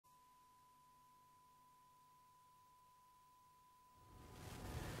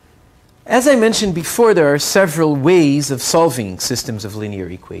As I mentioned before, there are several ways of solving systems of linear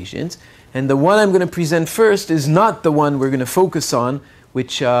equations. And the one I'm going to present first is not the one we're going to focus on,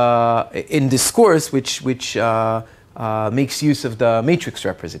 which in this course, which makes use of the matrix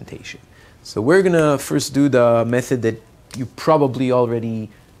representation. So we're going to first do the method that you probably already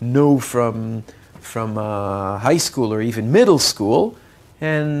know from high school or even middle school,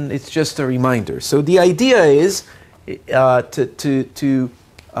 and it's just a reminder. So the idea is to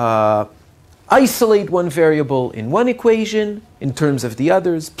isolate one variable in one equation in terms of the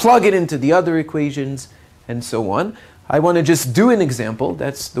others, plug it into the other equations, and so on. I want to just do an example.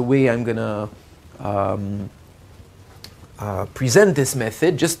 That's the way I'm going to present this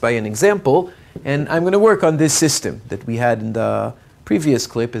method, just by an example. And I'm going to work on this system that we had in the previous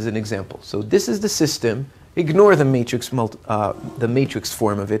clip as an example. So this is the system. Ignore the matrix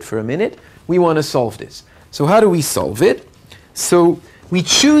form of it for a minute. We want to solve this. So how do we solve it? So we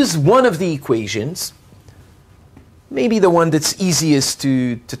choose one of the equations, maybe the one that's easiest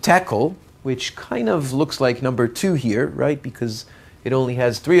to tackle, which kind of looks like number 2 here, right? Because it only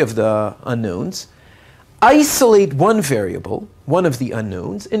has 3 of the unknowns. Isolate one variable, one of the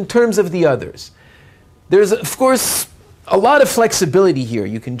unknowns, in terms of the others. There's, of course, a lot of flexibility here.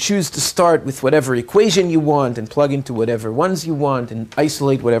 You can choose to start with whatever equation you want and plug into whatever ones you want and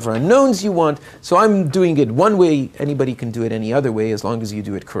isolate whatever unknowns you want. So I'm doing it one way. Anybody can do it any other way as long as you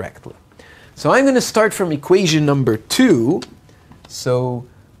do it correctly. So I'm going to start from equation number 2. So,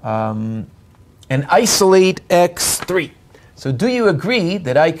 and isolate x3. So do you agree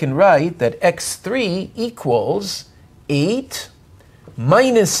that I can write that x3 equals 8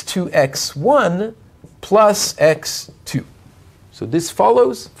 minus 2x1 plus x2. So this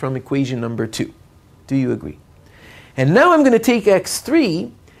follows from equation number 2. Do you agree? And now I'm going to take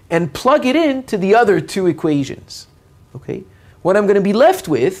x3 and plug it into the other 2 equations. Okay? What I'm going to be left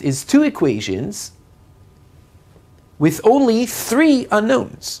with is 2 equations with only 3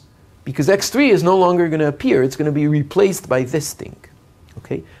 unknowns, because x3 is no longer going to appear. It's going to be replaced by this thing.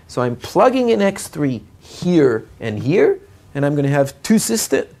 Okay? So I'm plugging in x3 here and here, and I'm going to have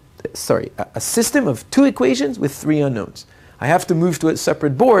a system of 2 equations with 3 unknowns. I have to move to a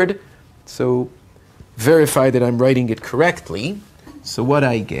separate board, so verify that I'm writing it correctly. So what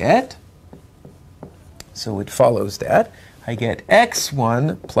I get, so it follows that, I get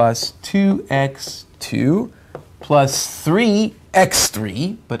x1 plus 2x2 plus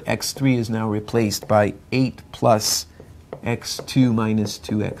 3x3, but x3 is now replaced by 8 plus x2 minus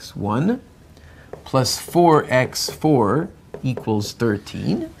 2x1, plus 4x4 equals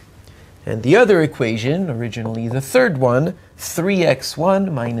 13. And the other equation, originally the third one,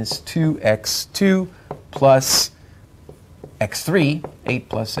 3x1 minus 2x2 plus x3, 8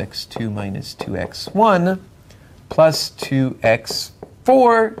 plus x2 minus 2x1, plus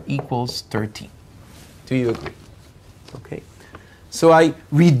 2x4 equals 13. Do you agree? Okay. So I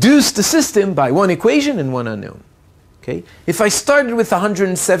reduced the system by 1 equation and 1 unknown. Okay. If I started with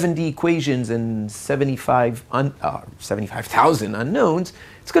 170 equations and 75,000 unknowns,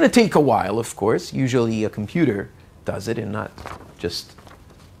 it's going to take a while, of course. Usually a computer does it and not just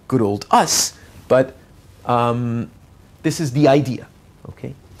good old us. But this is the idea.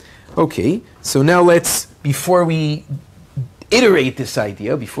 Okay. Okay. So now let's, before we iterate this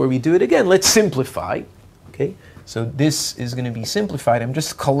idea, before we do it again, let's simplify. Okay. So this is going to be simplified. I'm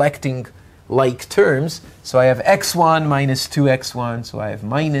just collecting like terms. So I have x1 minus 2x1, so I have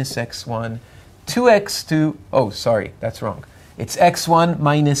minus x1, 2x2, oh, sorry, that's wrong. It's x1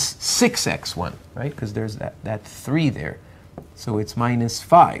 minus 6x1, right? Because there's that 3 there. So it's minus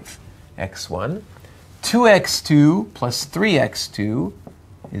 5x1. 2x2 plus 3x2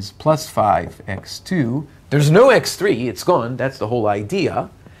 is plus 5x2. There's no x3, it's gone. That's the whole idea.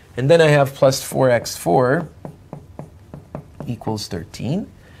 And then I have plus 4x4 equals 13.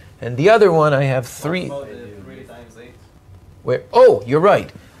 And the other one, I have 3 times 8. Where? Oh, you're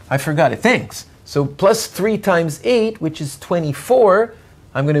right. I forgot it. Thanks. So plus 3 times 8, which is 24.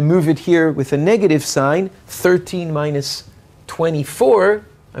 I'm going to move it here with a negative sign. 13 minus 24,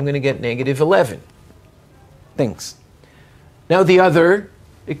 I'm going to get negative 11. Thanks. Now the other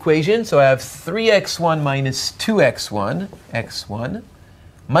equation. So I have 3x1 minus 2x1, x1,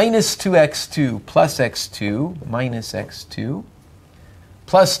 minus 2x2 plus x2 minus x2,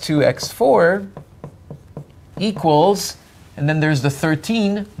 plus 2x4 equals, and then there's the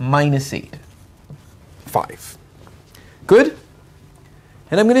 13 minus 8, 5. Good?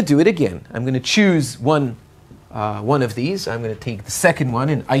 And I'm going to do it again. I'm going to choose one of these. I'm going to take the second one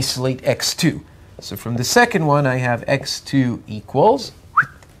and isolate x2. So from the second one, I have x2 equals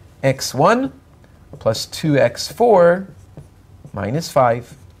x1 plus 2x4 minus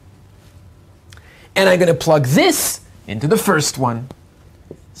 5. And I'm going to plug this into the first one.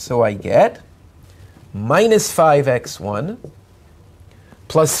 So I get minus 5x1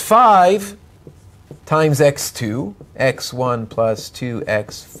 plus 5 times x2, x1 plus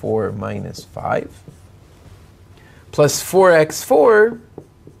 2x4 minus 5, plus 4x4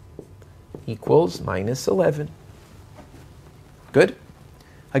 equals minus 11. Good?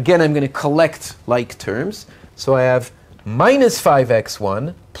 Again, I'm going to collect like terms. So I have minus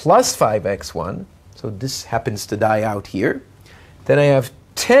 5x1 plus 5x1. So this happens to die out here. Then I have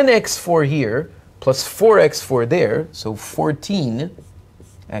 10x4 here plus 4x4 there. So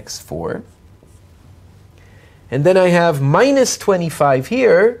 14x4. And then I have minus 25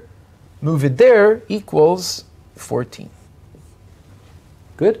 here. Move it there, equals 14.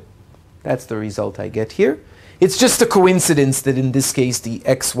 Good? That's the result I get here. It's just a coincidence that in this case the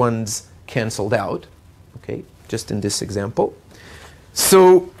x1s canceled out. Okay, just in this example.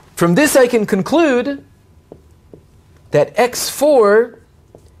 So from this I can conclude that x4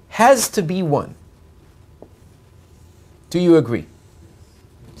 has to be 1. Do you agree?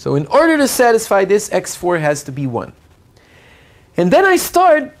 So in order to satisfy this, x4 has to be 1. And then I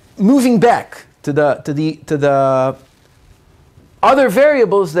start moving back to the other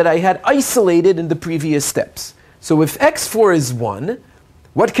variables that I had isolated in the previous steps. So if x4 is 1,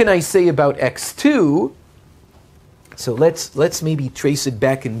 what can I say about x2? So let's maybe trace it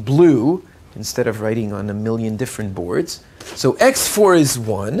back in blue instead of writing on a million different boards. So x4 is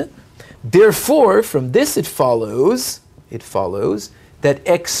 1. Therefore, from this it follows that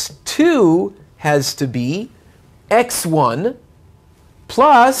x2 has to be x1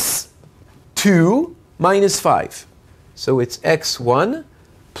 plus 2 minus 5. So it's x1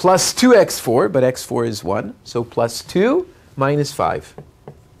 plus 2x4, but x4 is 1. So plus 2 minus 5,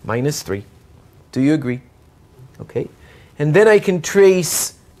 minus 3. Do you agree? Okay. And then I can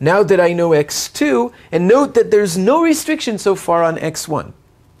trace, now that I know x2, and note that there's no restriction so far on x1.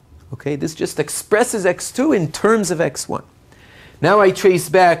 Okay, this just expresses x2 in terms of x1. Now I trace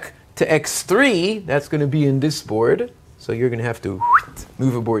back to x3, that's going to be in this board. So you're going to have to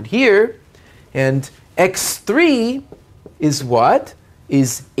move a board here. And x3 is what?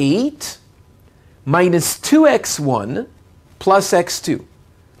 Is 8 minus 2x1 plus x2.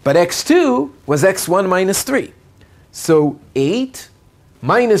 But x2 was x1 minus 3. So 8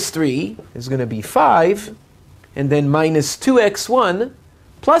 minus 3 is going to be 5. And then minus 2x1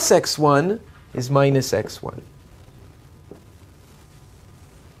 plus x1 is minus x1.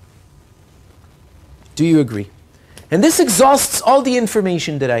 Do you agree? And this exhausts all the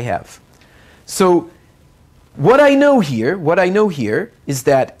information that I have. So what I know here is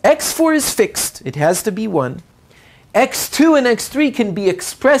that x4 is fixed. It has to be 1. x2 and x3 can be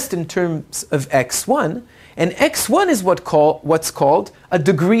expressed in terms of x1. And x1 is what's called a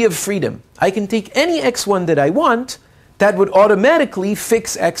degree of freedom. I can take any x1 that I want. That would automatically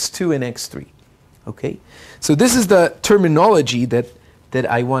fix x2 and x3. Okay? So this is the terminology that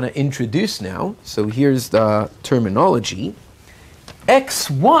I want to introduce now. So here's the terminology.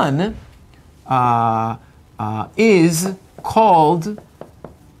 x1 is called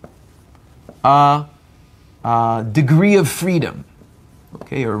a degree of freedom.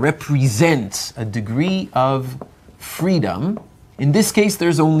 Okay? Or represents a degree of freedom. In this case,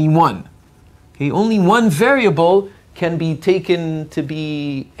 there's only one. Okay? Only one variable can be taken to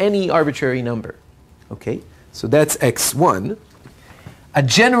be any arbitrary number. Okay? So that's x1. A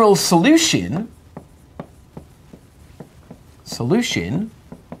general solution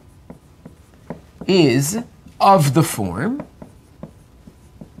is of the form.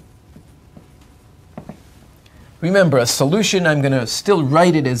 Remember, a solution, I'm going to still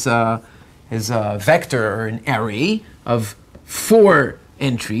write it as a vector or an array of 4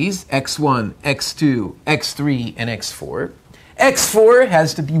 entries, x1, x2, x3, and x4. x4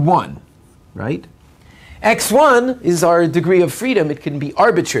 has to be 1, right? x1 is our degree of freedom. It can be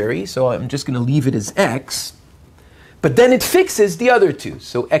arbitrary, so I'm just going to leave it as x. But then it fixes the other two.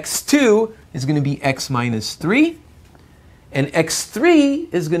 So x2 is going to be x minus 3, and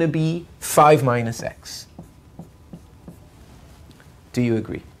x3 is going to be 5 minus x. Do you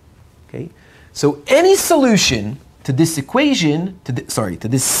agree? Okay. So any solution to this equation, to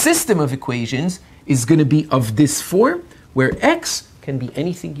this system of equations, is going to be of this form, where x can be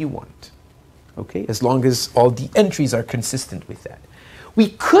anything you want. Okay, as long as all the entries are consistent with that. We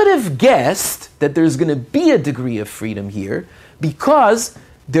could have guessed that there's going to be a degree of freedom here because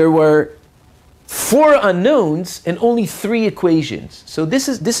there were 4 unknowns and only 3 equations. So this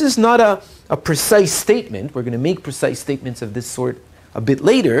is not a precise statement. We're going to make precise statements of this sort a bit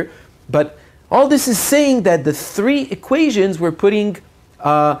later, but all this is saying that the 3 equations were putting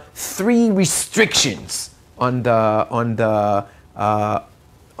three restrictions on the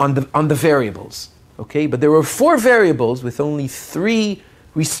variables. Okay, but there were four variables with only three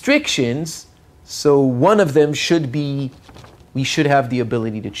restrictions, so one of them should be, we should have the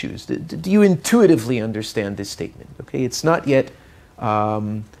ability to choose. Do you intuitively understand this statement? Okay, it's not yet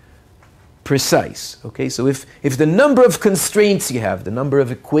precise. Okay, so if the number of constraints you have, the number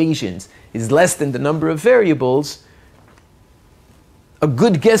of equations, is less than the number of variables, a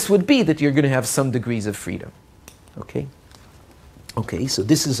good guess would be that you're going to have some degrees of freedom. Okay? Okay, so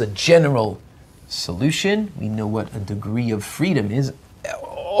this is a general solution. We know what a degree of freedom is.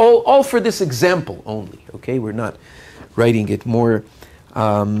 All for this example only. Okay, we're not writing it more.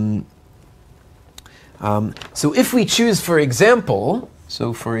 So if we choose, for example,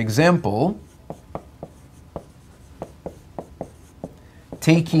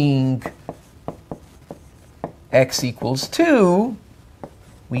 taking x equals 2,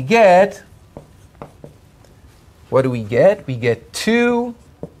 we get, what do we get? We get 2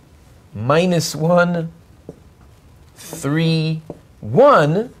 minus 1, 3,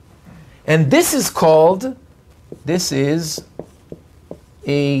 1. And this is called, this is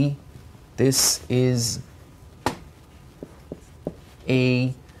a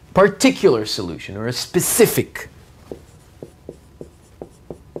particular solution, or a specific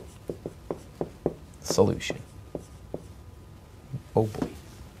solution. Oh boy.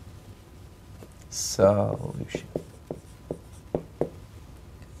 Solution.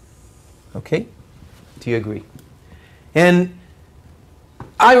 Okay? Do you agree? And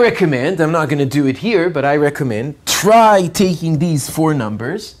I recommend, I'm not going to do it here, but I recommend try taking these four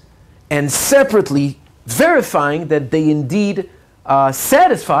numbers and separately verifying that they indeed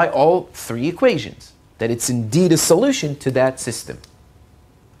satisfy all three equations, that it's indeed a solution to that system.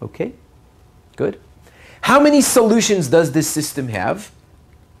 Okay? Good. How many solutions does this system have?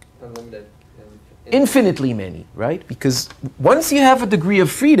 Unlimited. Infinitely many, right? Because once you have a degree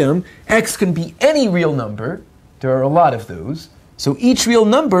of freedom, x can be any real number. There are a lot of those. So each real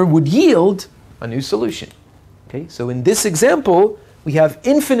number would yield a new solution. Okay? So in this example, we have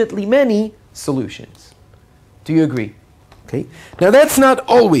infinitely many solutions. Do you agree? Okay? Now that's not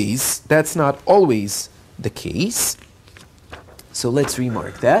always the case. So let's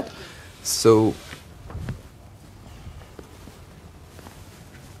remark that. So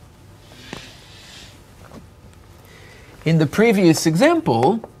in the previous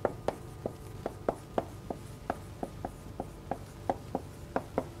example,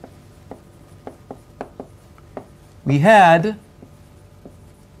 we had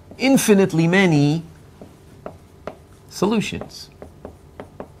infinitely many solutions.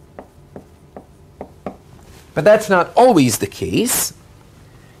 But that's not always the case.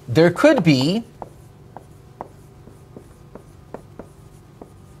 There could be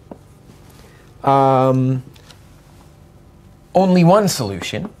only one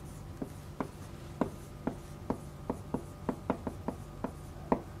solution.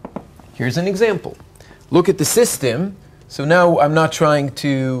 Here's an example. Look at the system. So now I'm not trying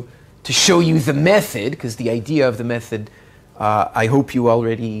to show you the method, because the idea of the method I hope you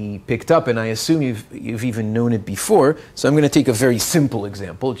already picked up, and I assume you've even known it before. So I'm going to take a very simple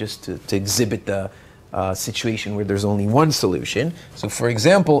example just to exhibit the situation where there's only one solution. So for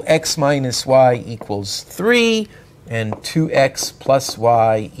example, x minus y equals 3, and 2x plus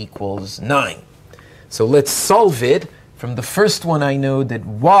y equals 9. So let's solve it. From the first one, I know that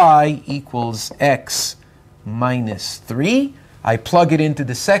y equals x minus 3. I plug it into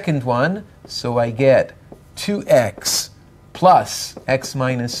the second one, so I get 2x plus x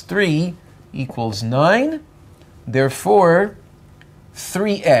minus 3 equals 9. Therefore,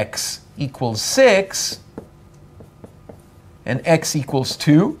 3x equals 6, and x equals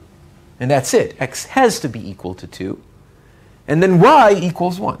 2. And that's it. X has to be equal to 2. And then y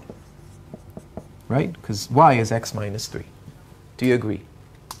equals 1. Right? Because y is x minus 3. Do you agree?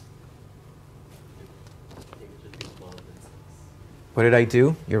 What did I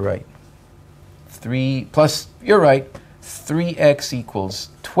do? You're right. 3 plus, you're right. 3x equals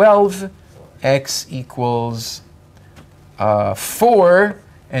 12. X equals 4.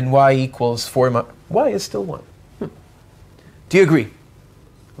 And y equals 4. Y is still 1. Do you agree?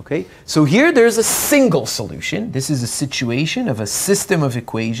 Okay, so here there's a single solution. This is a situation of a system of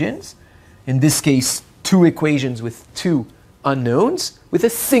equations. In this case, two equations with two unknowns with a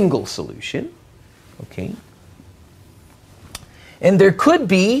single solution. Okay. And there could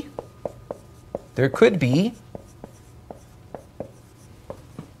be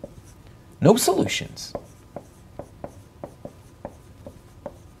no solutions.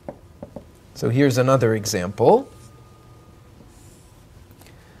 So here's another example.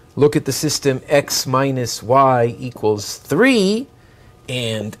 look at the system x minus y equals 3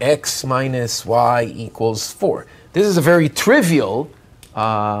 and x minus y equals 4. This is a very trivial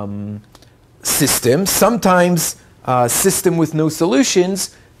system. Sometimes a system with no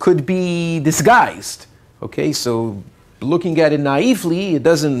solutions could be disguised. Okay, so looking at it naively, it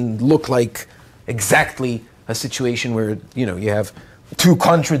doesn't look like exactly a situation where, you know, you have two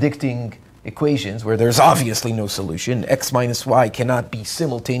contradicting equations where there's obviously no solution. X minus y cannot be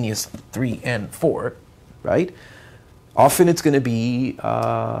simultaneous 3 and 4, right? Often it's going to be,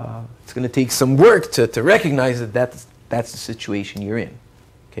 it's going to take some work to recognize that that's the situation you're in.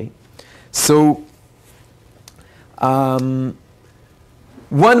 Okay, so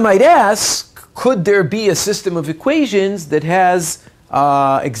one might ask, could there be a system of equations that has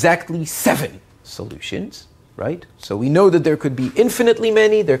exactly 7 solutions, right? So we know that there could be infinitely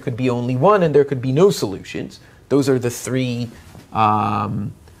many, there could be only one, and there could be no solutions. Those are the three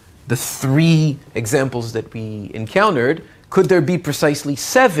examples that we encountered. Could there be precisely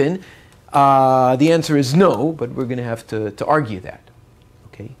 7? The answer is no, but we're going to have to argue that.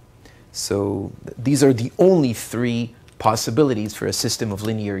 Okay, so these are the only 3 possibilities for a system of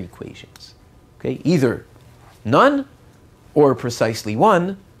linear equations. Okay, either none, or precisely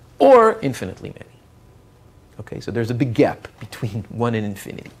 1, or infinitely many. Okay, so there's a big gap between 1 and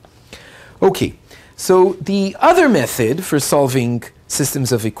infinity. Okay, so the other method for solving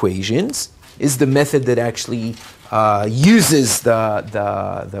systems of equations is the method that actually uses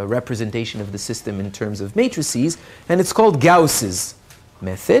the representation of the system in terms of matrices, and it's called Gauss's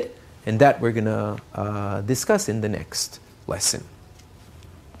method, and that we're going to discuss in the next lesson.